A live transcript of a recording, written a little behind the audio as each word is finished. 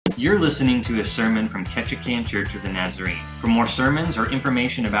You're listening to a sermon from Ketchikan Church of the Nazarene. For more sermons or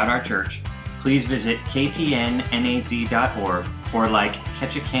information about our church, please visit ktnnaz.org or like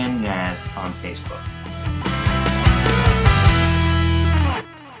Ketchikan Naz on Facebook.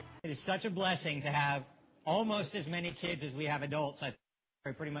 It is such a blessing to have almost as many kids as we have adults. I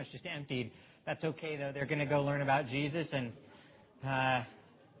pretty much just emptied. That's okay, though. They're going to go learn about Jesus, and I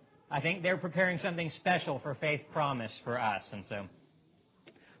think they're preparing something special for Faith Promise for us, and so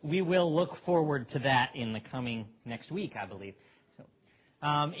we will look forward to that in the coming next week, I believe. So,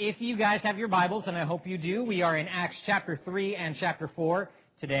 if you guys have your Bibles, and I hope you do, we are in Acts chapter 3 and chapter 4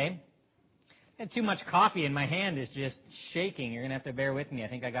 today. I had too much coffee, and my hand is just shaking. You're going to have to bear with me. I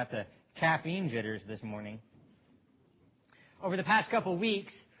think I got the caffeine jitters this morning. Over the past couple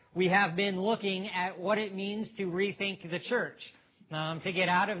weeks, we have been looking at what it means to rethink the church. To get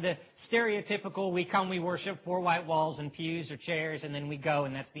out of the stereotypical, we come, we worship, four white walls and pews or chairs, and then we go,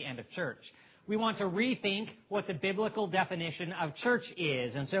 and that's the end of church. We want to rethink what the biblical definition of church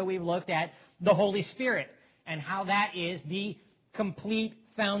is, and so we've looked at the Holy Spirit and how that is the complete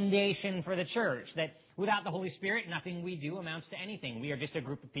foundation for the church, that without the Holy Spirit, nothing we do amounts to anything. We are just a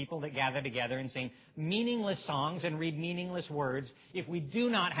group of people that gather together and sing meaningless songs and read meaningless words if we do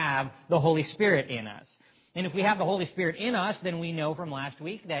not have the Holy Spirit in us. And if we have the Holy Spirit in us, then we know from last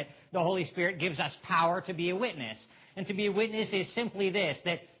week that the Holy Spirit gives us power to be a witness. And to be a witness is simply this,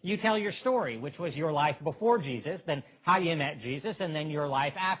 that you tell your story, which was your life before Jesus, then how you met Jesus, and then your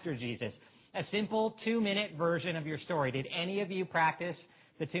life after Jesus. A simple 2-minute version of your story. Did any of you practice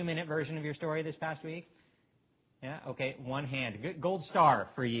the 2-minute version of your story this past week? Yeah? Okay, one hand. Good. Gold star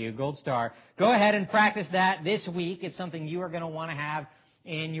for you, gold star. Go ahead and practice that this week. It's something you are going to want to have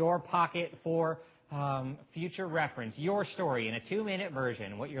in your pocket for future reference. Your story in a 2-minute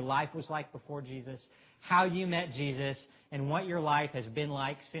version, what your life was like before Jesus, how you met Jesus, and what your life has been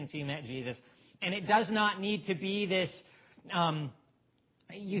like since you met Jesus. And it does not need to be this,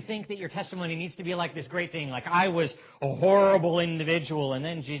 you think that your testimony needs to be like this great thing, like I was a horrible individual and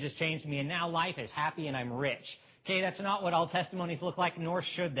then Jesus changed me and now life is happy and I'm rich. Okay, that's not what all testimonies look like, nor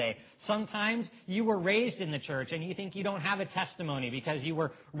should they. Sometimes you were raised in the church and you think you don't have a testimony because you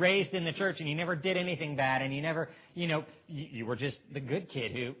were raised in the church and you never did anything bad and you never, you were just the good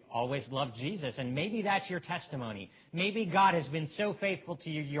kid who always loved Jesus. And maybe that's your testimony. Maybe God has been so faithful to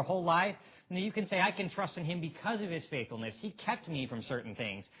you your whole life, and you can say, I can trust in Him because of His faithfulness. He kept me from certain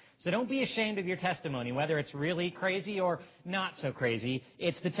things. So don't be ashamed of your testimony, whether it's really crazy or not so crazy.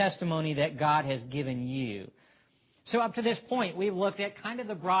 It's the testimony that God has given you. So up to this point, we've looked at kind of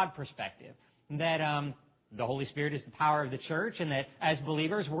the broad perspective, that the Holy Spirit is the power of the church, and that as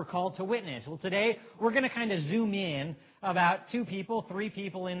believers, we're called to witness. Well, today, we're going to kind of zoom in about 2 people, 3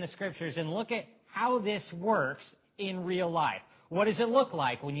 people in the Scriptures, and look at how this works in real life. What does it look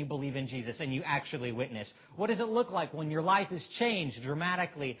like when you believe in Jesus and you actually witness? What does it look like when your life is changed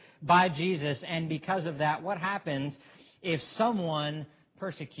dramatically by Jesus? And because of that, what happens if someone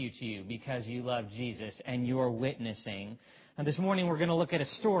persecutes you because you love Jesus and you're witnessing? And this morning we're going to look at a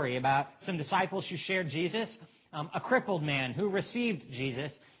story about some disciples who shared Jesus, a crippled man who received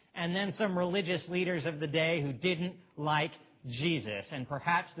Jesus, and then some religious leaders of the day who didn't like Jesus. And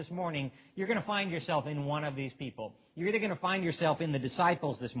perhaps this morning you're going to find yourself in one of these people. You're either going to find yourself in the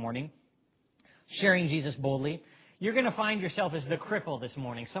disciples this morning, sharing Jesus boldly. You're going to find yourself as the cripple this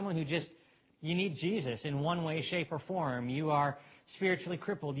morning, someone who you need Jesus in one way, shape, or form. You are spiritually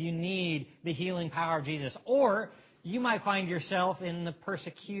crippled. You need the healing power of Jesus. Or you might find yourself in the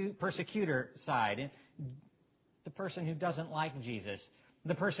persecutor side, the person who doesn't like Jesus,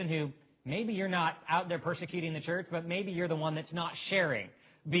 the person who maybe you're not out there persecuting the church, but maybe you're the one that's not sharing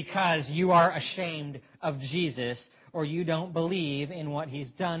because you are ashamed of Jesus or you don't believe in what He's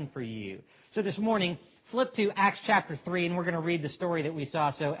done for you. So this morning, flip to Acts chapter 3, and we're going to read the story that we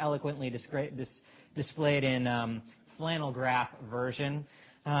saw so eloquently displayed in flannel graph version.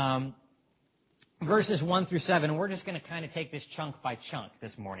 Verses 1 through 7. We're just going to kind of take this chunk by chunk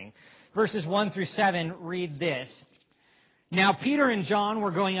this morning. Verses 1 through 7 read this. Now Peter and John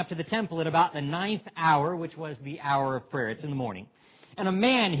were going up to the temple at about the 9th hour, which was the hour of prayer. It's in the morning. And a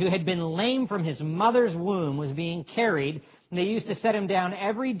man who had been lame from his mother's womb was being carried, and they used to set him down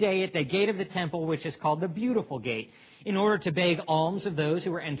every day at the gate of the temple, which is called the Beautiful Gate, in order to beg alms of those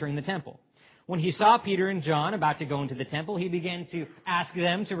who were entering the temple. When he saw Peter and John about to go into the temple, he began to ask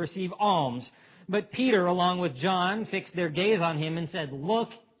them to receive alms. But Peter, along with John, fixed their gaze on him and said, "Look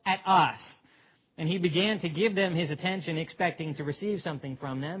at us." And he began to give them his attention, expecting to receive something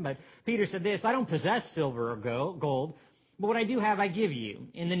from them. But Peter said this, "I don't possess silver or gold, but what I do have I give you.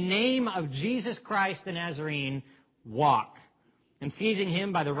 In the name of Jesus Christ the Nazarene, walk." And seizing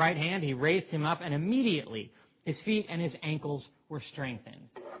him by the right hand, he raised him up, and immediately his feet and his ankles were strengthened.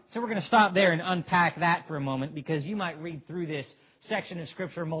 So we're going to stop there and unpack that for a moment, because you might read through this section of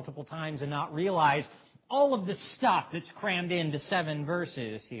Scripture multiple times and not realize all of the stuff that's crammed into 7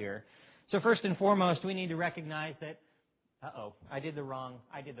 verses here. So first and foremost, we need to recognize that, I did the wrong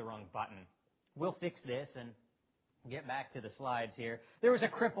button. We'll fix this and get back to the slides here. There was a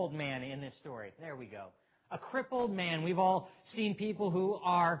crippled man in this story. There we go. A crippled man. We've all seen people who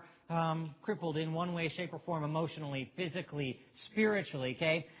are crippled in one way, shape, or form, emotionally, physically, spiritually,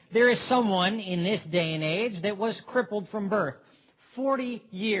 okay? There is someone in this day and age that was crippled from birth. 40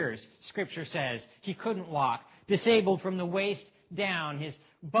 years, Scripture says, he couldn't walk. Disabled from the waist down. His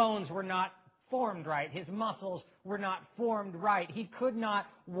bones were not formed right. His muscles were not formed right. He could not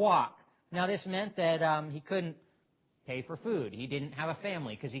walk. Now, this meant that he couldn't pay for food. He didn't have a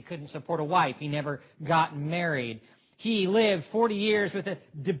family because he couldn't support a wife. He never got married. He lived 40 years with a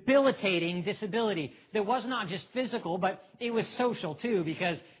debilitating disability that was not just physical, but it was social too,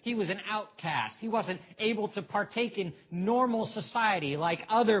 because he was an outcast. He wasn't able to partake in normal society like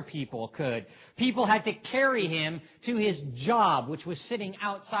other people could. People had to carry him to his job, which was sitting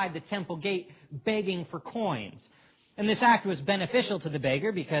outside the temple gate begging for coins. And this act was beneficial to the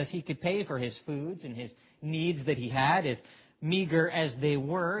beggar because he could pay for his foods and his needs that he had. As meager as they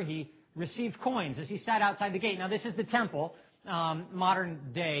were, he received coins as he sat outside the gate. Now, this is the temple,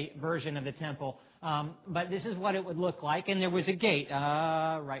 modern-day version of the temple, but this is what it would look like. And there was a gate,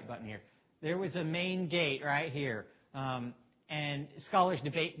 right button here. There was a main gate right here. And scholars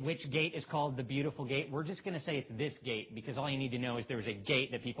debate which gate is called the Beautiful Gate. We're just going to say it's this gate, because all you need to know is there was a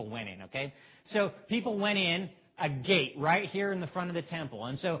gate that people went in, okay? So people went in a gate right here in the front of the temple.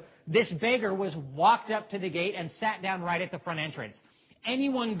 And so this beggar was walked up to the gate and sat down right at the front entrance.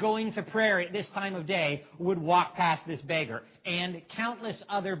 Anyone going to prayer at this time of day would walk past this beggar, and countless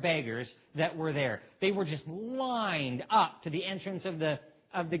other beggars that were there. They were just lined up to the entrance of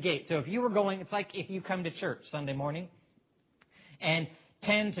the gate. So if you were going, it's like if you come to church Sunday morning, and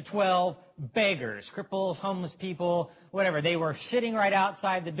 10 to 12 beggars, cripples, homeless people, whatever, they were sitting right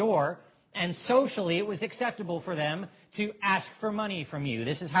outside the door, and socially it was acceptable for them to ask for money from you.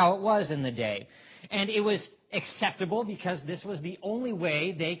 This is how it was in the day. And it was acceptable because this was the only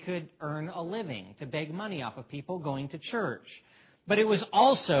way they could earn a living, to beg money off of people going to church. But it was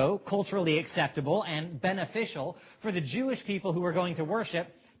also culturally acceptable and beneficial for the Jewish people who were going to worship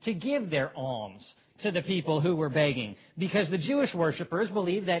to give their alms to the people who were begging, because the Jewish worshipers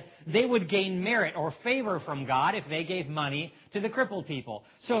believed that they would gain merit or favor from God if they gave money to the crippled people.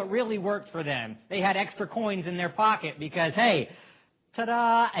 So it really worked for them. They had extra coins in their pocket because, hey,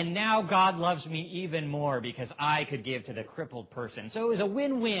 ta-da, and now God loves me even more because I could give to the crippled person. So it was a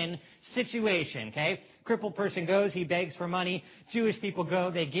win-win situation, okay? Crippled person goes, he begs for money. Jewish people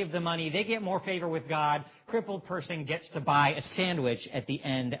go, they give the money, they get more favor with God. Crippled person gets to buy a sandwich at the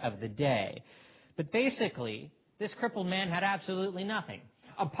end of the day. But basically, this crippled man had absolutely nothing.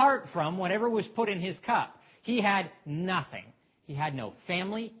 Apart from whatever was put in his cup, he had nothing. He had no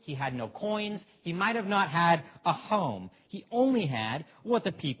family. He had no coins. He might have not had a home. He only had what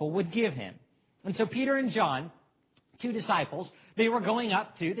the people would give him. And so Peter and John, 2 disciples, they were going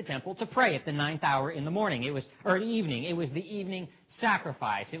up to the temple to pray at the 9th hour in the morning. Or the evening. It was the evening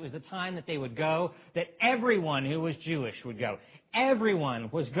sacrifice. It was the time that they would go, that everyone who was Jewish would go. Everyone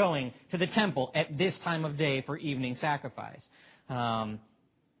was going to the temple at this time of day for evening sacrifice.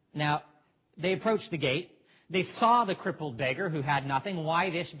 Now, they approached the gate. They saw the crippled beggar who had nothing. Why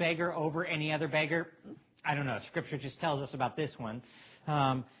this beggar over any other beggar? I don't know. Scripture just tells us about this one.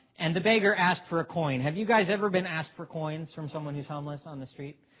 And the beggar asked for a coin. Have you guys ever been asked for coins from someone who's homeless on the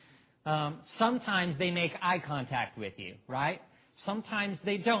street? Sometimes they make eye contact with you, right? Sometimes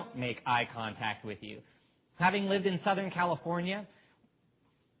they don't make eye contact with you. Having lived in Southern California,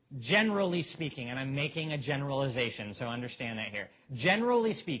 generally speaking, and I'm making a generalization, so understand that here.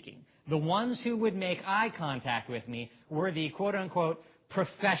 Generally speaking, the ones who would make eye contact with me were the quote-unquote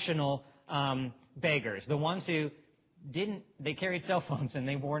professional beggars. The ones who they carried cell phones and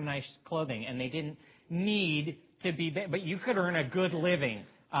they wore nice clothing and they didn't need to be, but you could earn a good living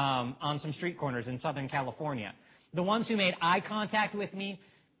on some street corners in Southern California. The ones who made eye contact with me,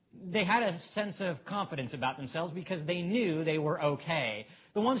 they had a sense of confidence about themselves because they knew they were okay.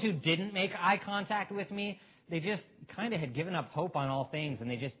 The ones who didn't make eye contact with me, they just kind of had given up hope on all things,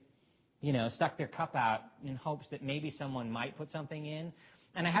 and they just, stuck their cup out in hopes that maybe someone might put something in.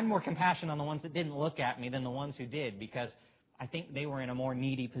 And I had more compassion on the ones that didn't look at me than the ones who did, because I think they were in a more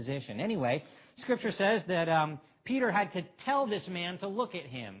needy position. Anyway, Scripture says that Peter had to tell this man to look at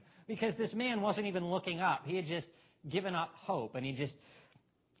him, because this man wasn't even looking up. He had just given up hope, and he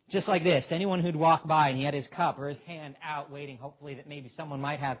just like this, anyone who'd walk by and he had his cup or his hand out waiting, hopefully that maybe someone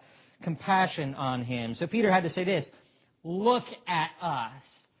might have compassion on him. So Peter had to say this, look at us.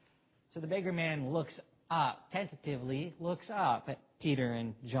 So the beggar man looks up, tentatively looks up at Peter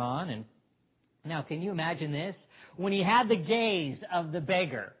and John. And now, can you imagine this? When he had the gaze of the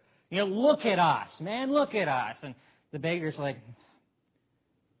beggar, look at us, man, look at us. And the beggar's like,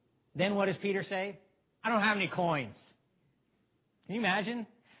 then what does Peter say? I don't have any coins. Can you imagine?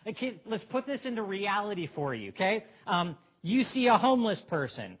 Let's put this into reality for you, okay? You see a homeless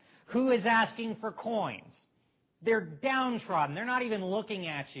person who is asking for coins. They're downtrodden. They're not even looking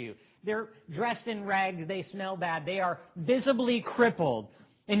at you. They're dressed in rags. They smell bad. They are visibly crippled.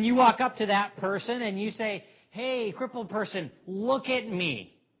 And you walk up to that person and you say, hey, crippled person, look at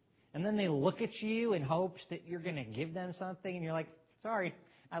me. And then they look at you in hopes that you're going to give them something. And you're like, sorry,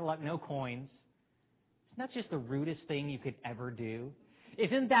 I left no coins. Isn't that just the rudest thing you could ever do?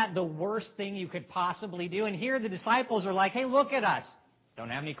 Isn't that the worst thing you could possibly do? And here the disciples are like, hey, look at us. Don't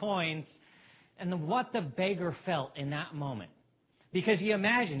have any coins. And what the beggar felt in that moment. Because you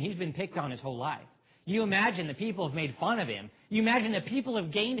imagine, he's been picked on his whole life. You imagine the people have made fun of him. You imagine that people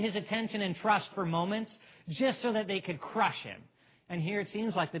have gained his attention and trust for moments just so that they could crush him. And here it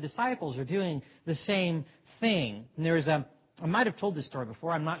seems like the disciples are doing the same thing. And I might have told this story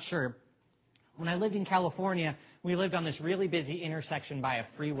before, I'm not sure. When I lived in California, we lived on this really busy intersection by a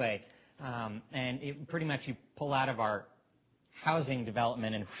freeway. And pretty much you pull out of our housing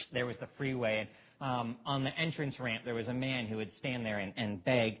development and there was the freeway. And on the entrance ramp, there was a man who would stand there and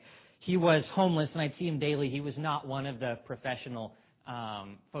beg. He was homeless, and I'd see him daily. He was not one of the professional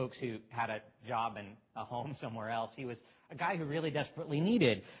folks who had a job and a home somewhere else. He was a guy who really desperately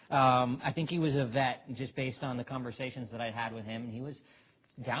needed. I think he was a vet, just based on the conversations that I'd had with him. And he was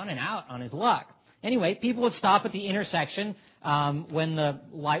down and out on his luck. Anyway, people would stop at the intersection when the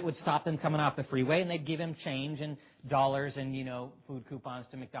light would stop them coming off the freeway, and they'd give him change and dollars and, food coupons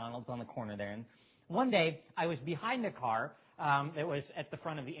to McDonald's on the corner there. And one day, I was behind a car that was at the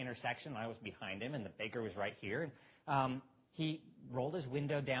front of the intersection. I was behind him, and the beggar was right here. And he rolled his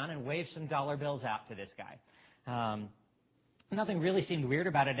window down and waved some dollar bills out to this guy. Nothing really seemed weird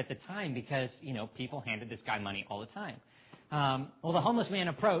about it at the time because, people handed this guy money all the time. Well, the homeless man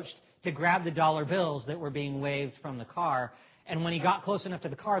approached to grab the dollar bills that were being waved from the car, and when he got close enough to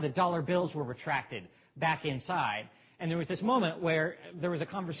the car, the dollar bills were retracted back inside. And there was this moment where there was a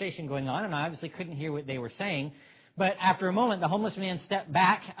conversation going on, and I obviously couldn't hear what they were saying. But after a moment, the homeless man stepped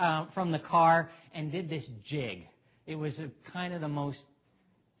back from the car and did this jig. It was kind of the most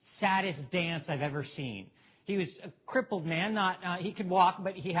saddest dance I've ever seen. He was a crippled man. He could walk,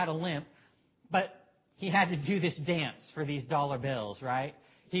 but he had a limp. But he had to do this dance for these dollar bills, right?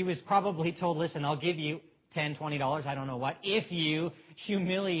 He was probably told, listen, I'll give you $10, $20, I don't know what, if you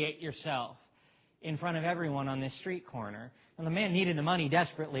humiliate yourself in front of everyone on this street corner. And the man needed the money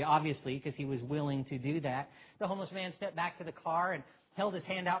desperately, obviously, because he was willing to do that. The homeless man stepped back to the car and held his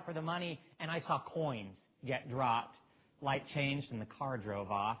hand out for the money, and I saw coins get dropped. Light changed, and the car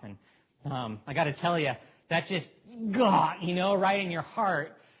drove off. And I got to tell you, that just got, right in your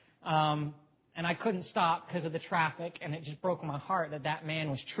heart. And I couldn't stop because of the traffic, and it just broke my heart that man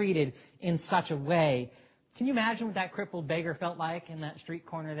was treated in such a way. Can you imagine what that crippled beggar felt like in that street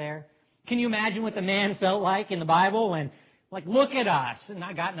corner there? Can you imagine what the man felt like in the Bible when, look at us, and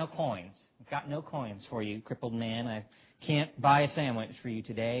I got no coins. I've got no coins for you, crippled man. I can't buy a sandwich for you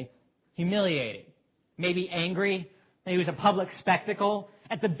today. Humiliated. Maybe angry. Maybe it was a public spectacle.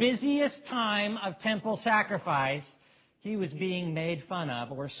 At the busiest time of temple sacrifice, he was being made fun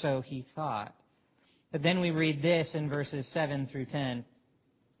of, or so he thought. But then we read this in verses 7 through 10. It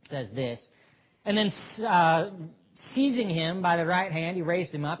says this. And then seizing him by the right hand, he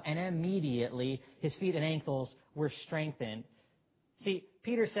raised him up, and immediately his feet and ankles were strengthened. See,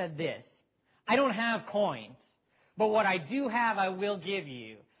 Peter said this, I don't have coins, but what I do have I will give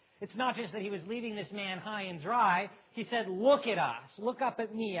you. It's not just that he was leaving this man high and dry. He said, look at us. Look up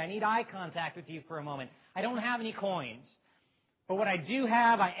at me. I need eye contact with you for a moment. I don't have any coins, but what I do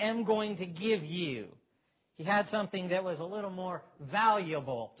have I am going to give you. He had something that was a little more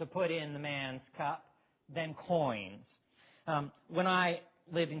valuable to put in the man's cup than coins. When I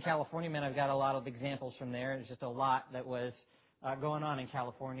lived in California, man, I've got a lot of examples from there. There's just a lot that was going on in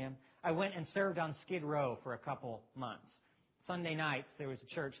California. I went and served on Skid Row for a couple months. Sunday nights, there was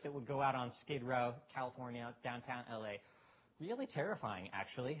a church that would go out on Skid Row, California, downtown LA. Really terrifying,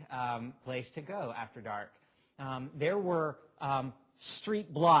 actually, place to go after dark. There were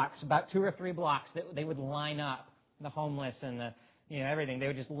street blocks, about 2 or 3 blocks, that they would line up, the homeless and the everything. They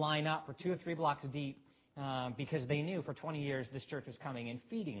would just line up for 2 or 3 blocks deep because they knew for 20 years this church was coming and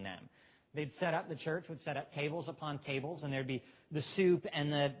feeding them. They'd set up, the church would set up tables upon tables, and there'd be the soup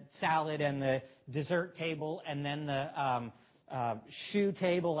and the salad and the dessert table, and then the shoe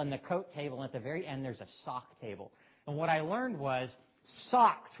table and the coat table, and at the very end there's a sock table. And what I learned was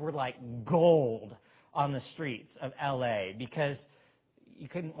socks were like gold on the streets of L.A. because you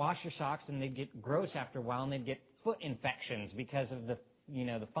couldn't wash your socks and they'd get gross after a while, and they'd get foot infections because of the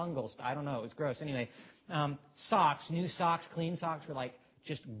fungal stuff. I don't know, it was gross. Anyway, socks, new socks, clean socks were like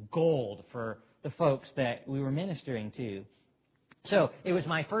just gold for the folks that we were ministering to. So it was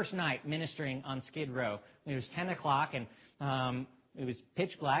my first night ministering on Skid Row. It was 10 o'clock, and it was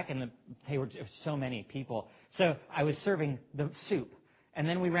pitch black, and there were so many people. So I was serving the soup, and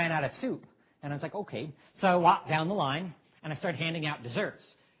then we ran out of soup. And I was like, okay. So I walked down the line, and I started handing out desserts.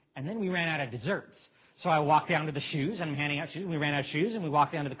 And then we ran out of desserts. So I walked down to the shoes, and I'm handing out shoes. We ran out of shoes, and we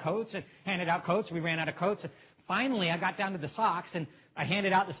walked down to the coats and handed out coats. We ran out of coats. And finally, I got down to the socks, and I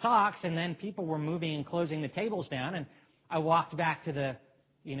handed out the socks, and then people were moving and closing the tables down. And I walked back to the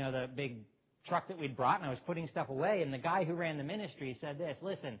big truck that we'd brought, and I was putting stuff away. And the guy who ran the ministry said this: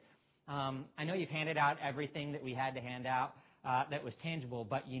 listen, I know you've handed out everything that we had to hand out that was tangible,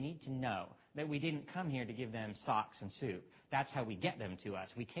 but you need to know that we didn't come here to give them socks and soup. That's how we get them to us.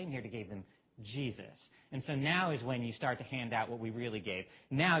 We came here to give them Jesus. And so now is when you start to hand out what we really gave.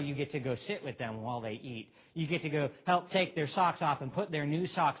 Now you get to go sit with them while they eat. You get to go help take their socks off and put their new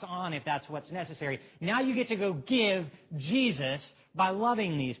socks on if that's what's necessary. Now you get to go give Jesus by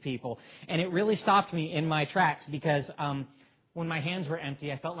loving these people. And it really stopped me in my tracks because when my hands were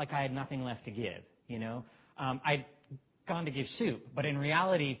empty, I felt like I had nothing left to give, I'd gone to give soup, but in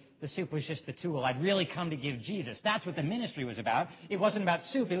reality, the soup was just the tool. I'd really come to give Jesus. That's what the ministry was about. It wasn't about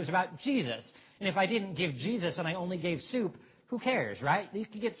soup. It was about Jesus. And if I didn't give Jesus and I only gave soup, who cares, right? You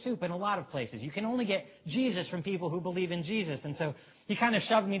can get soup in a lot of places. You can only get Jesus from people who believe in Jesus. And so he kind of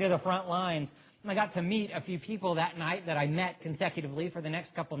shoved me to the front lines. And I got to meet a few people that night that I met consecutively for the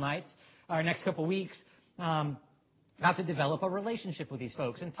next couple nights, or next couple weeks. Got to develop a relationship with these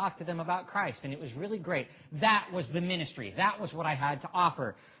folks and talk to them about Christ, and it was really great. That was the ministry. That was what I had to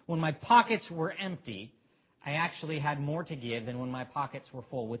offer. When my pockets were empty, I actually had more to give than when my pockets were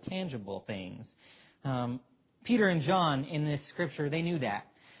full with tangible things. Peter and John in this scripture, they knew that.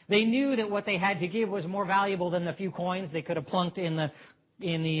 They knew that what they had to give was more valuable than the few coins they could have plunked in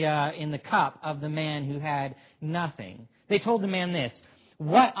the cup of the man who had nothing. They told the man this: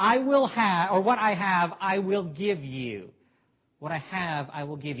 what I have, I will give you. What I have, I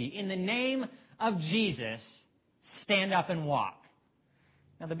will give you. In the name of Jesus, stand up and walk.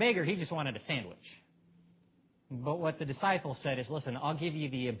 Now, the beggar, he just wanted a sandwich. But what the disciples said is, listen, I'll give you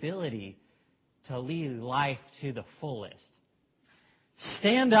the ability to lead life to the fullest.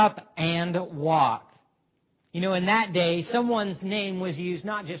 Stand up and walk. In that day, someone's name was used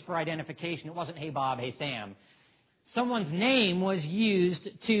not just for identification. It wasn't, hey, Bob, hey, Sam. Someone's name was used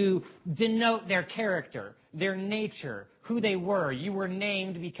to denote their character, their nature, who they were. You were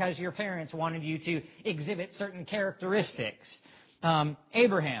named because your parents wanted you to exhibit certain characteristics.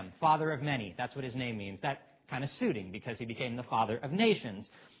 Abraham, father of many, that's what his name means. That kind of suiting because he became the father of nations.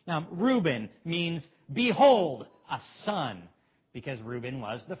 Reuben means, behold, a son, because Reuben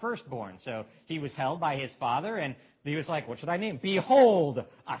was the firstborn. So he was held by his father, and he was like, what should I name? Behold,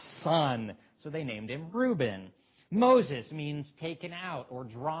 a son. So they named him Reuben. Moses means taken out or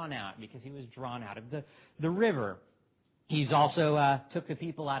drawn out because he was drawn out of the river. He's also took the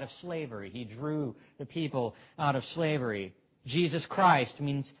people out of slavery. He drew the people out of slavery. Jesus Christ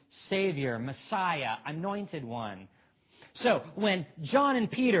means Savior, Messiah, Anointed One. So when John and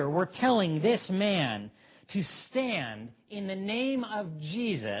Peter were telling this man to stand in the name of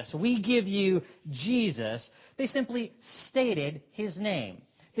Jesus, we give you Jesus, they simply stated his name.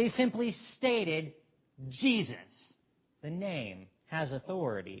 They simply stated Jesus. The name has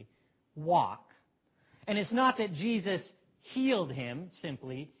authority. Walk. And it's not that Jesus healed him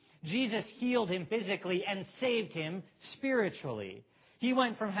simply. Jesus healed him physically and saved him spiritually. He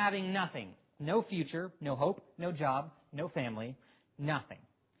went from having nothing, no future, no hope, no job, no family, nothing,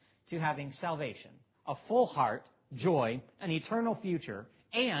 to having salvation, a full heart, joy, an eternal future,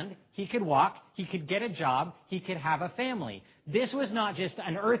 and he could walk, he could get a job, he could have a family. This was not just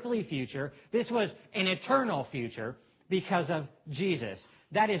an earthly future, this was an eternal future because of Jesus.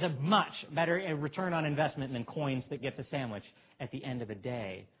 That is a much better return on investment than coins that gets a sandwich at the end of a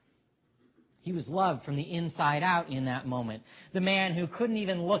day. He was loved from the inside out in that moment. The man who couldn't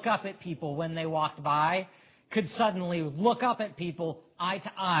even look up at people when they walked by could suddenly look up at people eye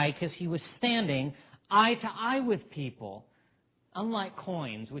to eye because he was standing eye to eye with people. unlike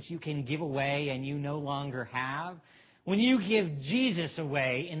coins, which you can give away and you no longer have, when you give Jesus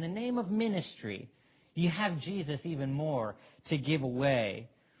away in the name of ministry, you have Jesus even more to give away.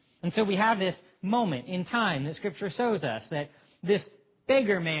 And so we have this moment in time that Scripture shows us that this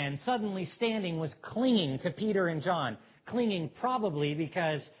beggar man suddenly standing was clinging to Peter and John, clinging probably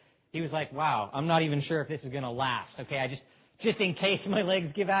because he was like, wow, I'm not even sure if this is going to last. Okay, just in case my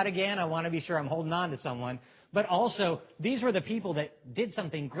legs give out again, I want to be sure I'm holding on to someone. But also, these were the people that did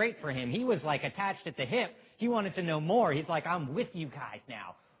something great for him. He was like attached at the hip. He wanted to know more. He's like, I'm with you guys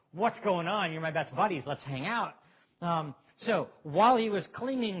now. What's going on? You're my best buddies. Let's hang out. So while he was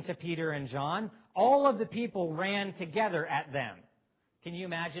clinging to Peter and John, all of the people ran together at them. Can you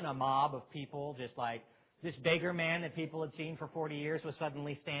imagine a mob of people just like this beggar man that people had seen for 40 years was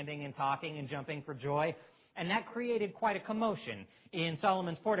suddenly standing and talking and jumping for joy? And that created quite a commotion in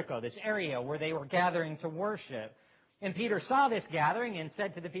Solomon's portico, this area where they were gathering to worship. And Peter saw this gathering and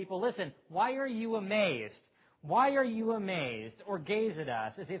said to the people, listen, why are you amazed? Why are you amazed or gaze at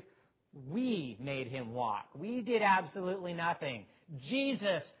us as if we made him walk? We did absolutely nothing.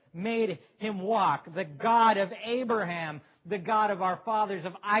 Jesus made him walk. The God of Abraham, the God of our fathers,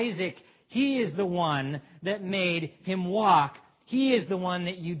 of Isaac, he is the one that made him walk. He is the one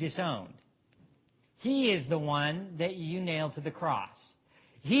that you disowned. He is the one that you nailed to the cross.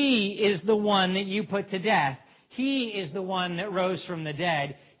 He is the one that you put to death. He is the one that rose from the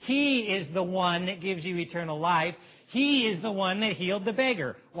dead. He is the one that gives you eternal life. He is the one that healed the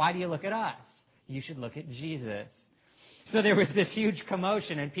beggar. Why do you look at us? You should look at Jesus. So there was this huge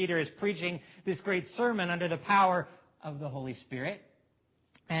commotion, and Peter is preaching this great sermon under the power of the Holy Spirit.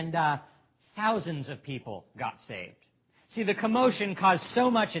 And thousands of people got saved. See, the commotion caused so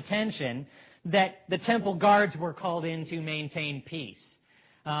much attention that the temple guards were called in to maintain peace.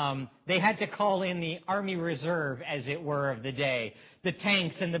 They had to call in the army reserve, as it were, of the day, the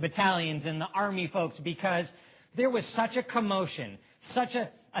tanks and the battalions and the army folks, because there was such a commotion, such a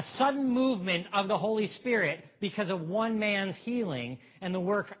sudden movement of the Holy Spirit because of one man's healing and the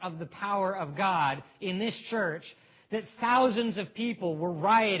work of the power of God in this church, that thousands of people were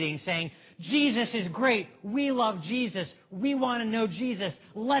rioting, saying, Jesus is great. We love Jesus. We want to know Jesus.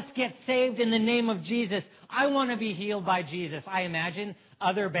 Let's get saved in the name of Jesus. I want to be healed by Jesus. I imagine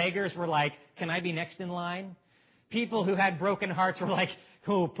other beggars were like, can I be next in line? People who had broken hearts were like,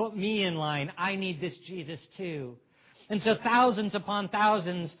 oh, put me in line. I need this Jesus too. And so thousands upon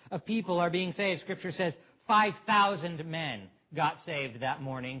thousands of people are being saved. Scripture says 5,000 men got saved that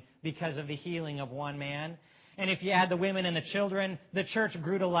morning because of the healing of one man. And if you add the women and the children, the church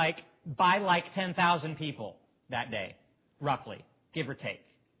grew to by 10,000 people that day, roughly, give or take,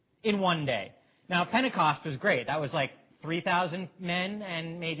 in one day. Now, Pentecost was great. That was 3,000 men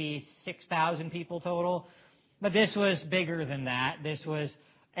and maybe 6,000 people total. But this was bigger than that. This was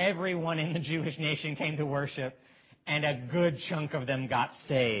everyone in the Jewish nation came to worship, and a good chunk of them got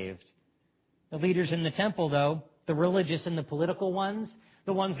saved. The leaders in the temple, though, the religious and the political ones,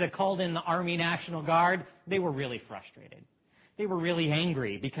 the ones that called in the Army National Guard, they were really frustrated. They were really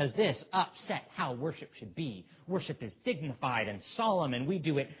angry because this upset how worship should be. Worship is dignified and solemn, and we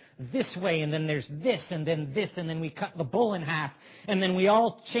do it this way, and then there's this, and then this, and then we cut the bull in half, and then we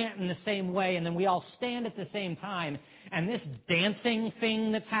all chant in the same way, and then we all stand at the same time. And this dancing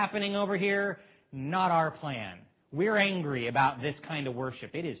thing that's happening over here, not our plan. We're angry about this kind of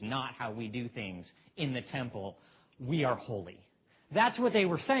worship. It is not how we do things in the temple. We are holy. That's what they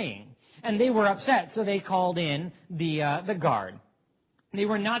were saying. And they were upset, so they called in the guard. They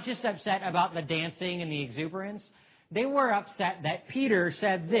were not just upset about the dancing and the exuberance. They were upset that Peter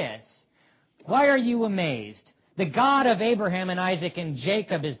said this, why are you amazed? The God of Abraham and Isaac and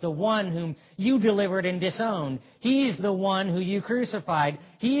Jacob is the one whom you delivered and disowned. He's the one who you crucified.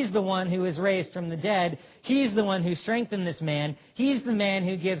 He's the one who is raised from the dead. He's the one who strengthened this man. He's the man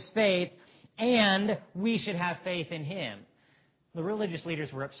who gives faith, and we should have faith in him. The religious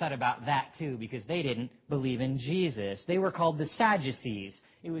leaders were upset about that too because they didn't believe in Jesus. They were called the Sadducees.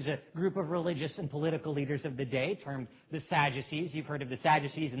 It was a group of religious and political leaders of the day termed the Sadducees. You've heard of the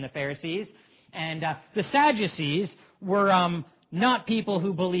Sadducees and the Pharisees. And the Sadducees were not people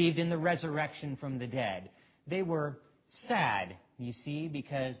who believed in the resurrection from the dead. They were sad, you see,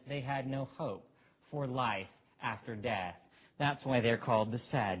 because they had no hope for life after death. That's why they're called the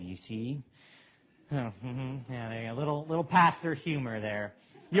Sadducees. Oh, yeah, a little pastor humor there.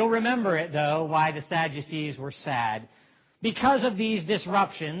 You'll remember it, though, why the Sadducees were sad. Because of these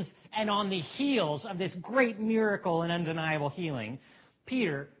disruptions, and on the heels of this great miracle and undeniable healing,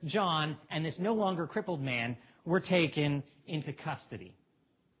 Peter, John, and this no longer crippled man were taken into custody.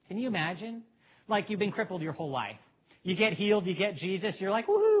 Can you imagine? Like you've been crippled your whole life. You get healed, you get Jesus, you're like,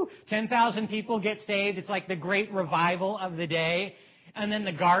 woohoo, 10,000 people get saved. It's like the great revival of the day. And then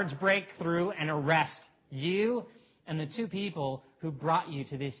the guards break through and arrest you and the two people who brought you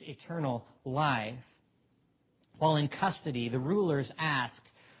to this eternal life. While in custody, the rulers asked,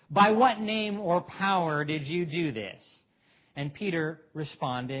 by what name or power did you do this? And Peter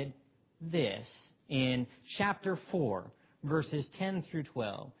responded this in chapter 4, verses 10 through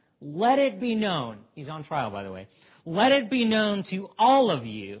 12. Let it be known, he's on trial by the way, let it be known to all of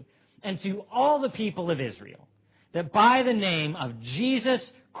you and to all the people of Israel that by the name of Jesus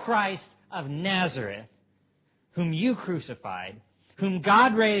Christ of Nazareth, whom you crucified, whom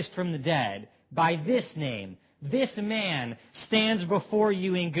God raised from the dead, by this name, this man stands before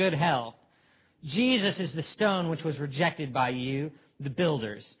you in good health. Jesus is the stone which was rejected by you, the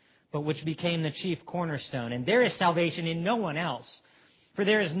builders, but which became the chief cornerstone. And there is salvation in no one else. For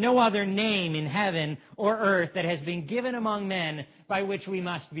there is no other name in heaven or earth that has been given among men by which we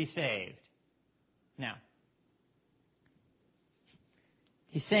must be saved. Now,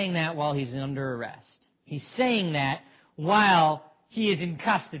 he's saying that while he's under arrest. He's saying that while he is in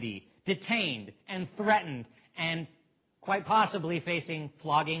custody, detained and threatened, and quite possibly facing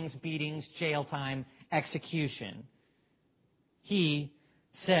floggings, beatings, jail time, execution. He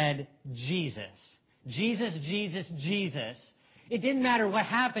said, Jesus. Jesus, Jesus, Jesus. It didn't matter what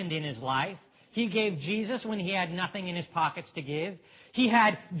happened in his life. He gave Jesus when he had nothing in his pockets to give. He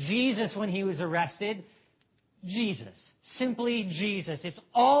had Jesus when he was arrested. Jesus. Simply Jesus. It's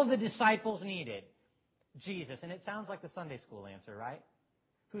all the disciples needed. Jesus. And it sounds like the Sunday school answer, right?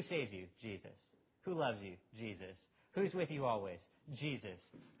 Who saves you? Jesus. Who loves you? Jesus. Who's with you always? Jesus.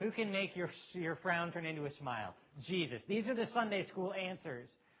 Who can make your frown turn into a smile? Jesus. These are the Sunday school answers.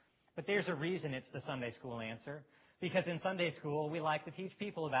 But there's a reason it's the Sunday school answer. Because in Sunday school, we like to teach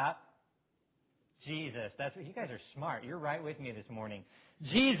people about Jesus. That's what, you guys are smart. You're right with me this morning.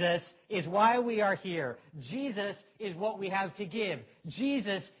 Jesus is why we are here. Jesus is what we have to give.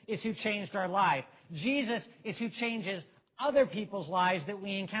 Jesus is who changed our life. Jesus is who changes other people's lives that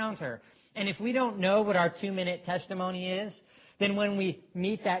we encounter. And if we don't know what our 2-minute testimony is, then when we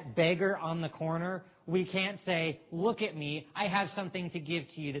meet that beggar on the corner, we can't say, look at me, I have something to give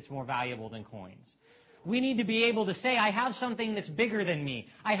to you that's more valuable than coins. We need to be able to say, I have something that's bigger than me.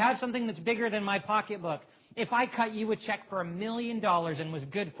 I have something that's bigger than my pocketbook. If I cut you a check for $1 million and was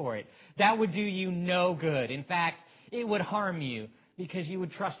good for it, that would do you no good. In fact, it would harm you because you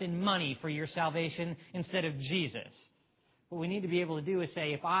would trust in money for your salvation instead of Jesus. What we need to be able to do is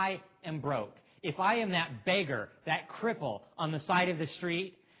say, if I am broke, if I am that beggar, that cripple on the side of the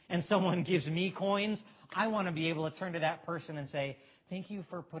street, and someone gives me coins, I want to be able to turn to that person and say, thank you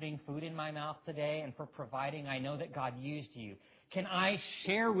for putting food in my mouth today and for providing. I know that God used you. Can I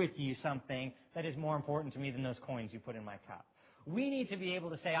share with you something that is more important to me than those coins you put in my cup? We need to be able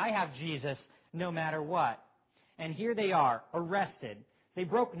to say, I have Jesus no matter what. And here they are, arrested. They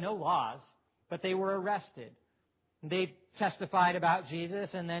broke no laws, but they were arrested. They testified about Jesus,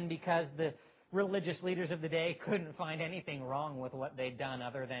 and then because the religious leaders of the day couldn't find anything wrong with what they'd done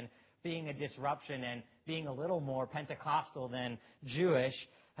other than being a disruption and being a little more Pentecostal than Jewish,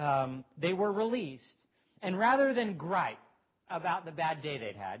 they were released. And rather than gripe about the bad day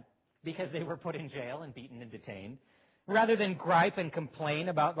they'd had, because they were put in jail and beaten and detained, rather than gripe and complain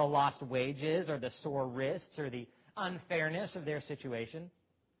about the lost wages or the sore wrists or the unfairness of their situation,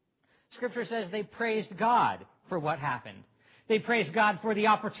 Scripture says they praised God for what happened. They praised God for the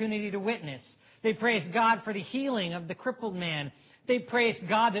opportunity to witness. They praised God for the healing of the crippled man. They praised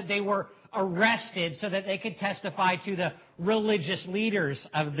God that they were arrested so that they could testify to the religious leaders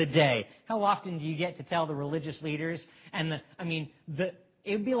of the day. How often do you get to tell the religious leaders? It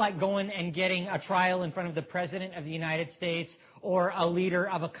would be like going and getting a trial in front of the President of the United States or a leader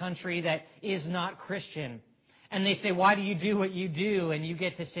of a country that is not Christian. And they say, why do you do what you do? And you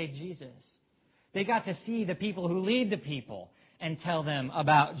get to say, Jesus. They got to see the people who lead the people and tell them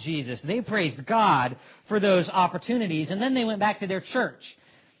about Jesus. They praised God for those opportunities. And then they went back to their church,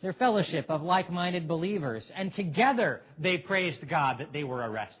 their fellowship of like-minded believers. And together they praised God that they were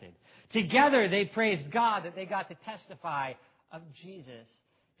arrested. Together they praised God that they got to testify of Jesus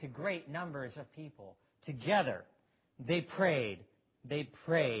to great numbers of people. Together they prayed,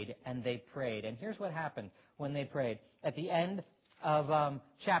 and they prayed. And here's what happened when they prayed. At the end of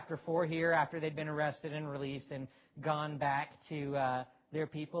chapter 4 here, after they'd been arrested and released and gone back to their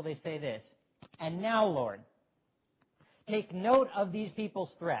people, they say this, and now, Lord, take note of these people's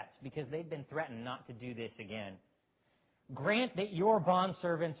threats, because they'd been threatened not to do this again. Grant that your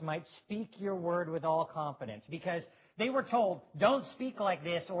bondservants might speak your word with all confidence, because they were told, don't speak like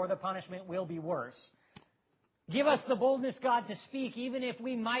this or the punishment will be worse. Give us the boldness, God, to speak even if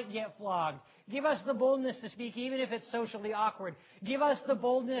we might get flogged. Give us the boldness to speak even if it's socially awkward. Give us the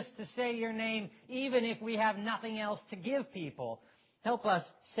boldness to say your name even if we have nothing else to give people. Help us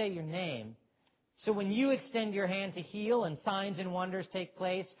say your name. So when you extend your hand to heal and signs and wonders take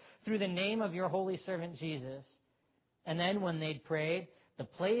place through the name of your holy servant Jesus. And then when they'd prayed, the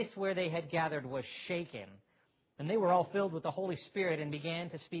place where they had gathered was shaken. And they were all filled with the Holy Spirit and began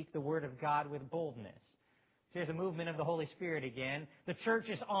to speak the word of God with boldness. There's a movement of the Holy Spirit again. The church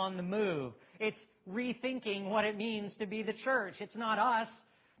is on the move. It's rethinking what it means to be the church. It's not us.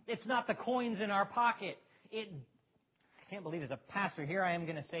 It's not the coins in our pocket. I can't believe as a pastor, here I am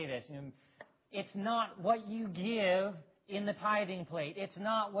going to say this. It's not what you give in the tithing plate. It's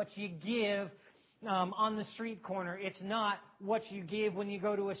not what you give on the street corner. It's not what you give when you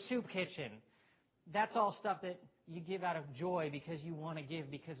go to a soup kitchen. That's all stuff that you give out of joy because you want to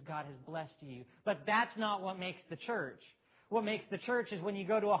give because God has blessed you. But that's not what makes the church. What makes the church is when you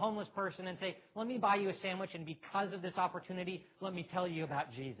go to a homeless person and say, let me buy you a sandwich, and because of this opportunity, let me tell you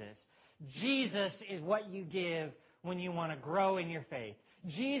about Jesus. Jesus is what you give when you want to grow in your faith.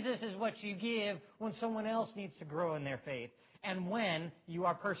 Jesus is what you give when someone else needs to grow in their faith. And when you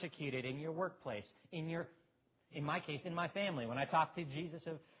are persecuted in your workplace, in my case, in my family. When I talk to Jesus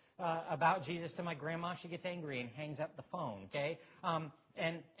about Jesus to my grandma, she gets angry and hangs up the phone, okay?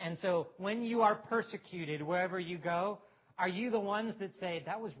 And so when you are persecuted wherever you go, are you the ones that say,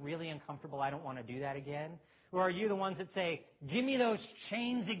 that was really uncomfortable, I don't want to do that again? Or are you the ones that say, give me those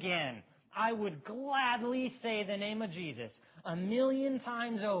chains again? I would gladly say the name of Jesus 1,000,000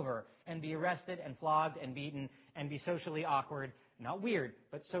 times over and be arrested and flogged and beaten and be socially awkward, not weird,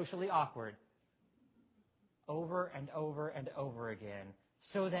 but socially awkward, over and over and over again,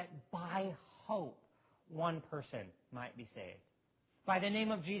 so that by hope, one person might be saved. By the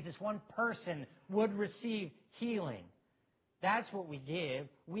name of Jesus, one person would receive healing. That's what we give.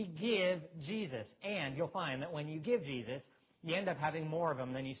 We give Jesus. And you'll find that when you give Jesus, you end up having more of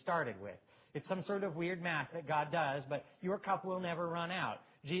them than you started with. It's some sort of weird math that God does, but your cup will never run out.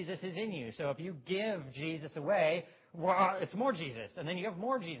 Jesus is in you. So if you give Jesus away, well, it's more Jesus. And then you have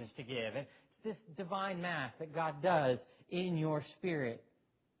more Jesus to give. And it's this divine math that God does in your spirit.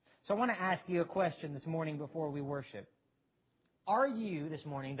 So I want to ask you a question this morning before we worship. Are you, this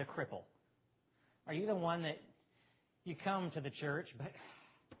morning, the cripple? Are you the one that you come to the church, but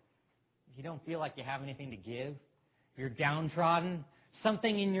you don't feel like you have anything to give? You're downtrodden.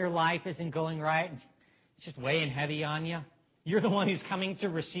 Something in your life isn't going right. It's just weighing heavy on you. You're the one who's coming to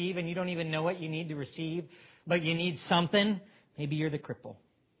receive, and you don't even know what you need to receive, but you need something. Maybe you're the cripple.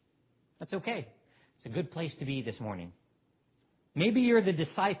 That's okay. It's a good place to be this morning. Maybe you're the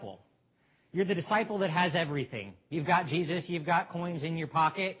disciple. You're the disciple that has everything. You've got Jesus, you've got coins in your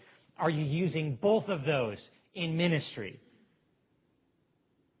pocket. Are you using both of those in ministry?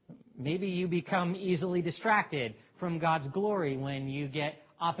 Maybe you become easily distracted from God's glory when you get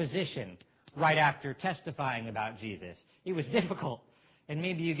opposition right after testifying about Jesus. It was difficult. And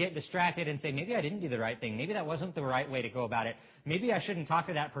maybe you get distracted and say, maybe I didn't do the right thing. Maybe that wasn't the right way to go about it. Maybe I shouldn't talk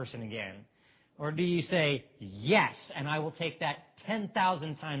to that person again. Or do you say, yes, and I will take that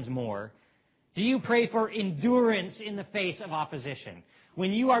 10,000 times more? Do you pray for endurance in the face of opposition?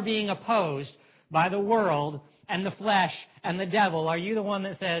 When you are being opposed by the world and the flesh and the devil, are you the one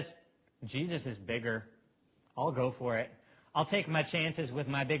that says, Jesus is bigger. I'll go for it. I'll take my chances with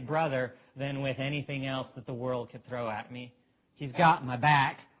my big brother than with anything else that the world could throw at me. He's got my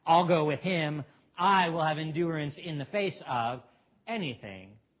back. I'll go with him. I will have endurance in the face of anything.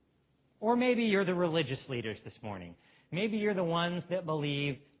 Or maybe you're the religious leaders this morning. Maybe you're the ones that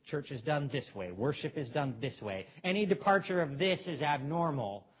believe church is done this way. Worship is done this way. Any departure of this is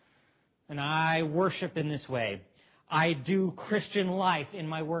abnormal. And I worship in this way. I do Christian life in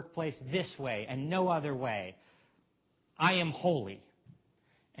my workplace this way and no other way. I am holy.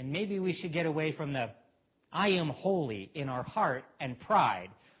 And maybe we should get away from the I am holy in our heart and pride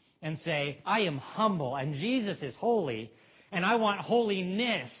and say, I am humble and Jesus is holy and I want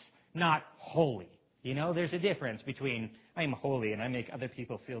holiness, not holy. You know, there's a difference between I am holy and I make other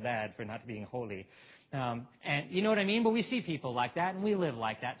people feel bad for not being holy. And you know what I mean? But we see people like that and we live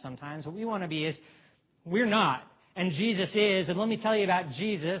like that sometimes. What we want to be is, we're not. And Jesus is, and let me tell you about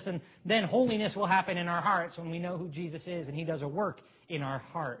Jesus, and then holiness will happen in our hearts when we know who Jesus is and He does a work in our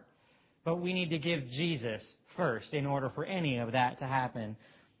heart. But we need to give Jesus first in order for any of that to happen.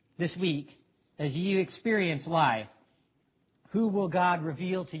 This week, as you experience life, who will God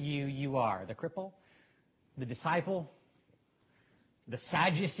reveal to you you are? The cripple? The disciple? The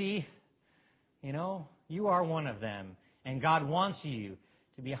Sadducee? You know, you are one of them. And God wants you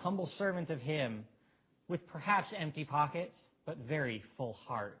to be a humble servant of Him with perhaps empty pockets, but very full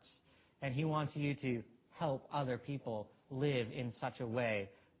hearts. And He wants you to help other people live in such a way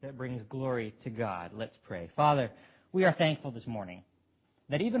that brings glory to God. Let's pray. Father, we are thankful this morning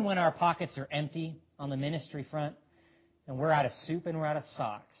that even when our pockets are empty on the ministry front, and we're out of soup and we're out of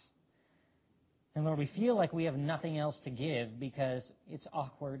socks, and Lord, we feel like we have nothing else to give because it's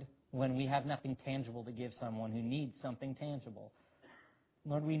awkward when we have nothing tangible to give someone who needs something tangible.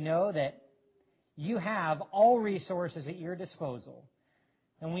 Lord, we know that You have all resources at Your disposal,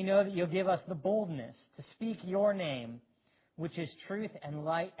 and we know that You'll give us the boldness to speak Your name, which is truth and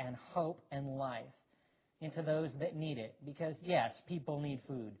light and hope and life, into those that need it. Because yes, people need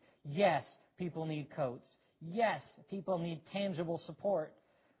food. Yes, people need coats. Yes, people need tangible support.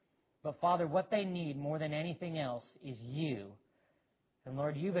 But Father, what they need more than anything else is You. And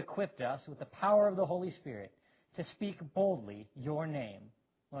Lord, You've equipped us with the power of the Holy Spirit to speak boldly Your name.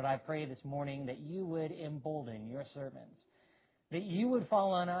 Lord, I pray this morning that You would embolden Your servants, that You would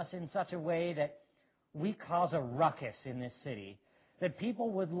fall on us in such a way that we cause a ruckus in this city, that people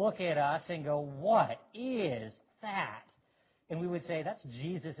would look at us and go, what is that? And we would say, that's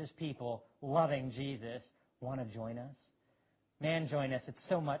Jesus' people loving Jesus. Want to join us? Man, join us. It's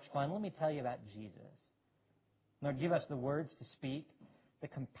so much fun. Let me tell you about Jesus. Lord, give us the words to speak, the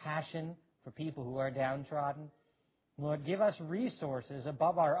compassion for people who are downtrodden. Lord, give us resources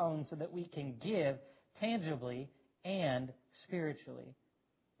above our own so that we can give tangibly and spiritually.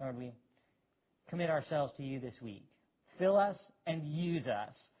 Lord, we commit ourselves to You this week. Fill us and use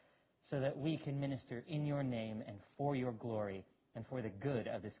us so that we can minister in Your name and for Your glory and for the good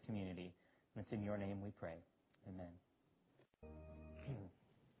of this community. And it's in Your name we pray. Amen.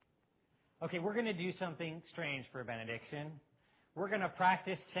 Okay, we're going to do something strange for a benediction. We're going to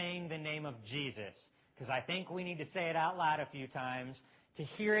practice saying the name of Jesus, because I think we need to say it out loud a few times to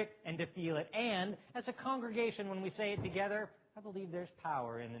hear it and to feel it. And as a congregation, when we say it together, I believe there's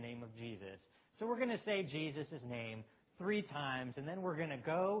power in the name of Jesus. So we're going to say Jesus' name 3 times, and then we're going to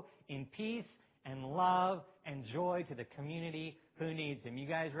go in peace and love and joy to the community who needs Him. You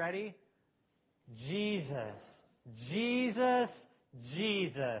guys ready? Jesus, Jesus,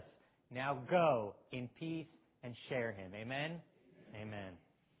 Jesus. Now go in peace and share Him. Amen? Amen.